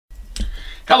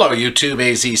Hello YouTube,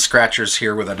 AZ Scratchers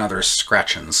here with another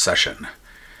scratching session.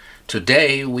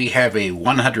 Today we have a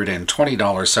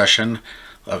 $120 session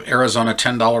of Arizona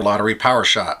 $10 Lottery Power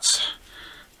Shots,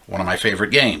 one of my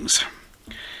favorite games.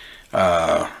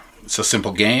 It's a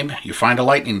simple game. You find a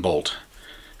lightning bolt.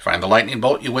 You find the lightning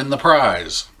bolt, you win the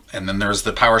prize. And then there's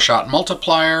the Power Shot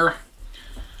multiplier,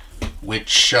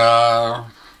 which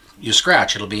you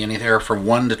scratch. It'll be anywhere from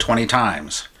 1 to 20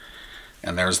 times.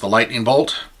 And there's the lightning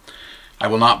bolt. I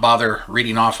will not bother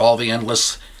reading off all the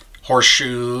endless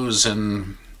horseshoes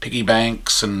and piggy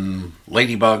banks and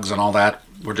ladybugs and all that.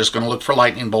 We're just going to look for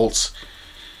lightning bolts.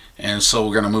 And so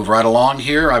we're going to move right along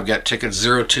here. I've got tickets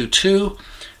 022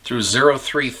 through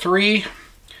 033.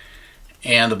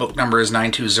 And the book number is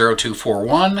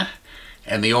 920241.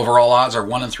 And the overall odds are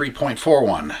 1 in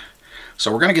 3.41.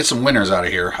 So we're going to get some winners out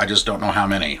of here. I just don't know how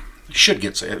many. Should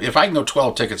get, if I can go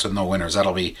 12 tickets with no winners,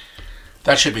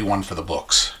 that should be one for the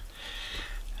books.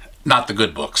 Not the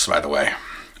good books, by the way.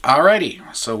 Alrighty,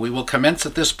 so we will commence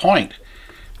at this point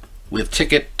with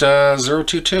ticket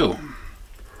 022.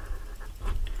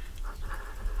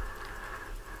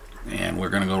 And we're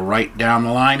going to go right down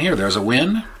the line here. There's a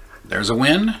win. There's a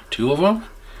win. 2 of them.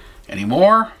 Any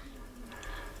more?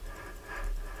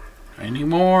 Any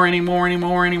more? Any more? Any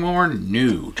more? Any more?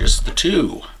 No, just the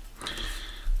 2.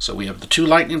 So we have the 2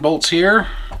 lightning bolts here.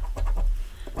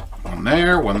 One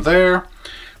there, one there.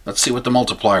 Let's see what the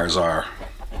multipliers are.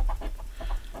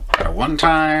 Got a 1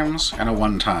 times and a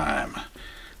 1 time.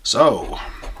 So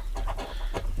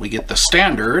we get the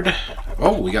standard.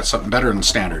 Oh, we got something better than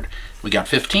standard. We got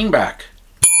 15 back.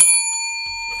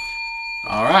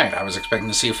 All right, I was expecting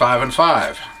to see 5 and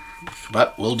 5,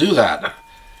 but we'll do that.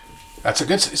 That's a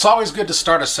good. It's always good to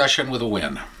start a session with a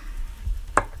win.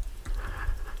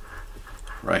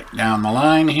 Right down the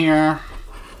line here.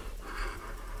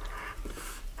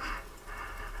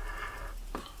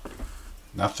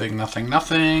 Nothing, nothing,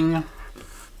 nothing.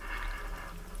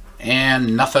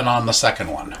 And nothing on the second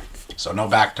one. So no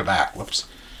back-to-back. Whoops.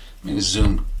 Let me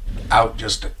zoom out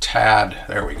just a tad.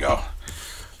 There we go.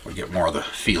 We'll get more of the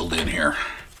field in here.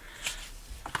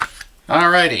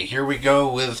 Alrighty, here we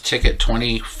go with ticket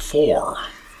 24.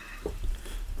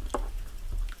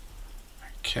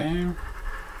 Okay.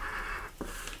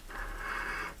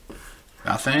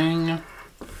 Nothing.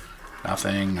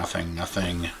 Nothing, nothing,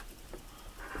 nothing.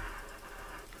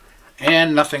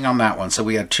 And nothing on that one. So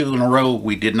we had 2 in a row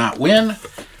we did not win.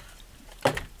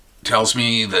 Tells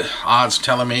me, the odds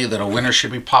telling me that a winner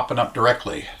should be popping up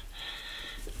directly.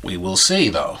 We will see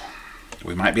though.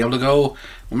 We might be able to go,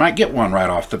 we might get one right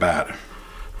off the bat.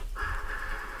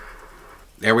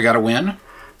 There we got a win.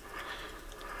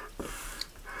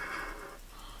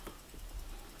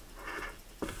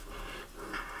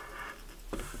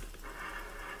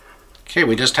 Okay,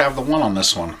 we just have the 1 on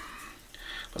this one.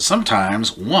 But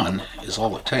sometimes 1 is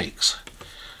all it takes.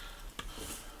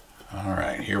 All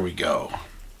right, here we go.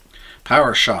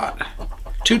 Power shot.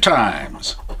 2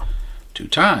 times. 2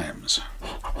 times.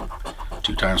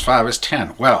 2 times 5 is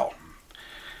 10. Well,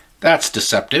 that's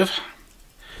deceptive.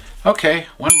 Okay,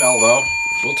 1 bell though.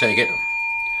 We'll take it.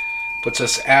 Puts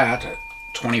us at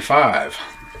 25.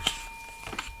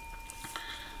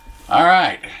 All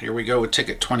right, here we go with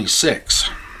ticket 26.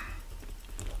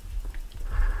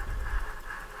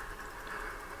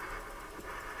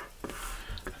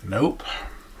 Nope.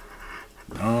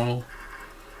 No.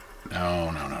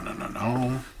 No, no, no, no, no,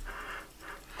 no.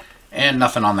 And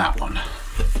nothing on that one.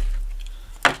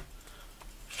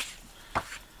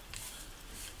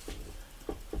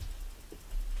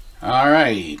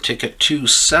 Alright, ticket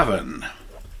 27.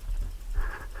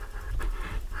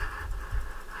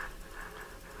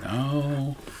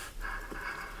 No.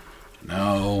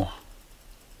 No.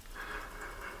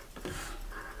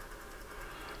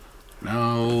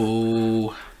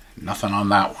 No. Nothing on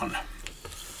that one.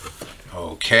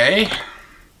 Okay.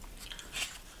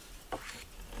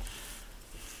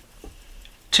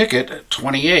 Ticket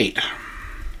 28.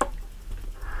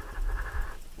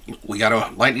 We got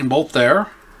a lightning bolt there.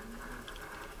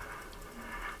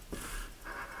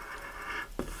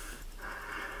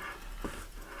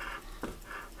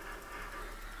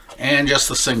 And just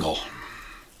the single.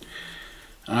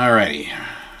 Alrighty.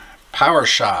 Power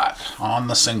shot on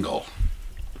the single.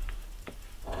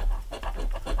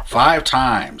 5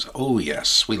 times. Oh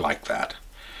yes, we like that.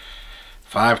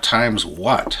 5 times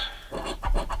what?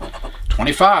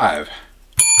 25.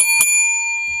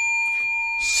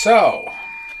 So,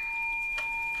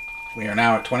 we are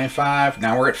now at 25.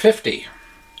 Now we're at 50.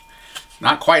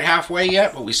 Not quite halfway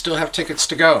yet, but we still have tickets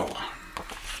to go.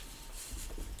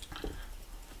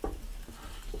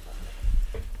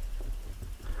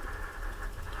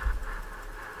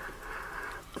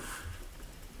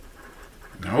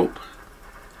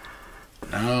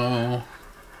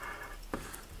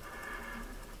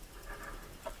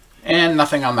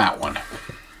 nothing on that one.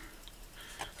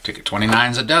 Ticket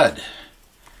 29's a dud.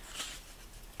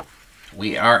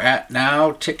 We are at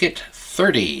now ticket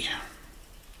 30.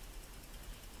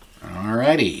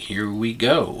 Alrighty, here we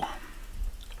go.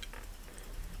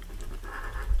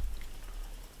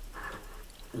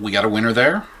 We got a winner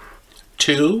there.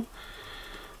 2.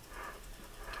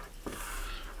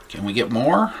 Can we get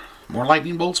more? More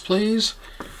lightning bolts, please?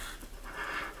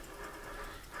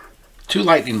 2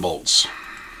 lightning bolts.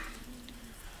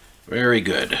 Very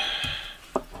good.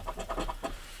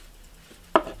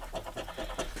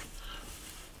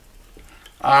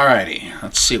 Alrighty,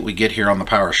 let's see what we get here on the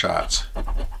power shots.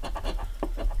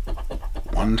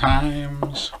 1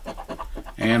 times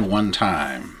and 1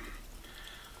 time.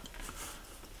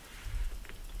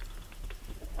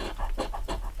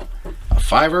 A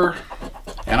 5er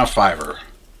and a 5er.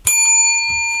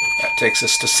 That takes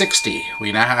us to 60.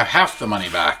 We now have half the money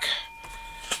back.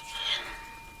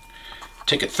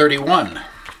 Ticket 31.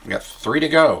 We got 3 to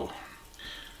go.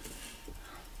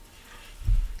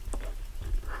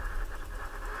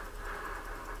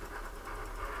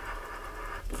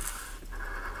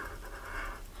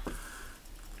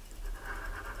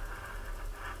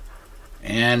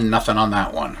 And nothing on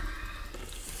that one.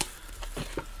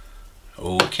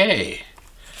 Okay.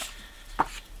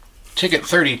 Ticket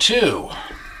 32.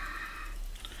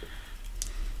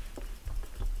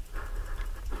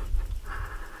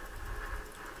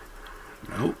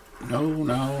 Nope.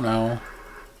 No.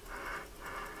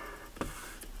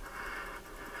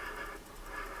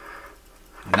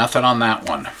 Nothing on that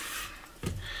one.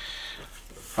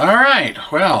 All right.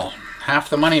 Well, half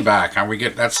the money back. How we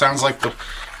get? That sounds like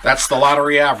that's the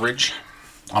lottery average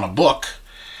on a book.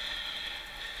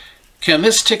 Can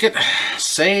this ticket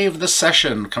save the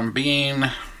session from being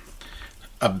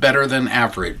a better than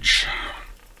average?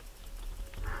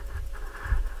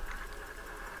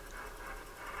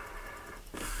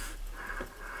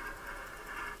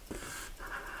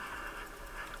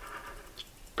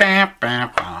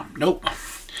 Nope.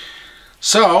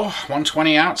 So,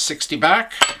 120 out, 60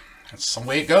 back. That's the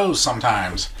way it goes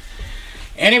sometimes.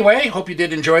 Anyway, hope you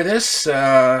did enjoy this.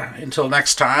 Until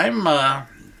next time,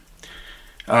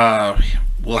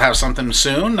 we'll have something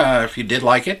soon. If you did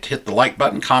like it, hit the like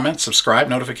button, comment, subscribe,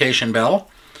 notification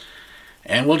bell,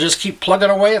 and we'll just keep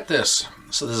plugging away at this.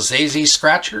 So this is AZ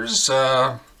Scratchers.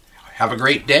 Have a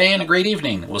great day and a great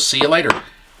evening. We'll see you later.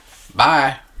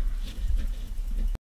 Bye.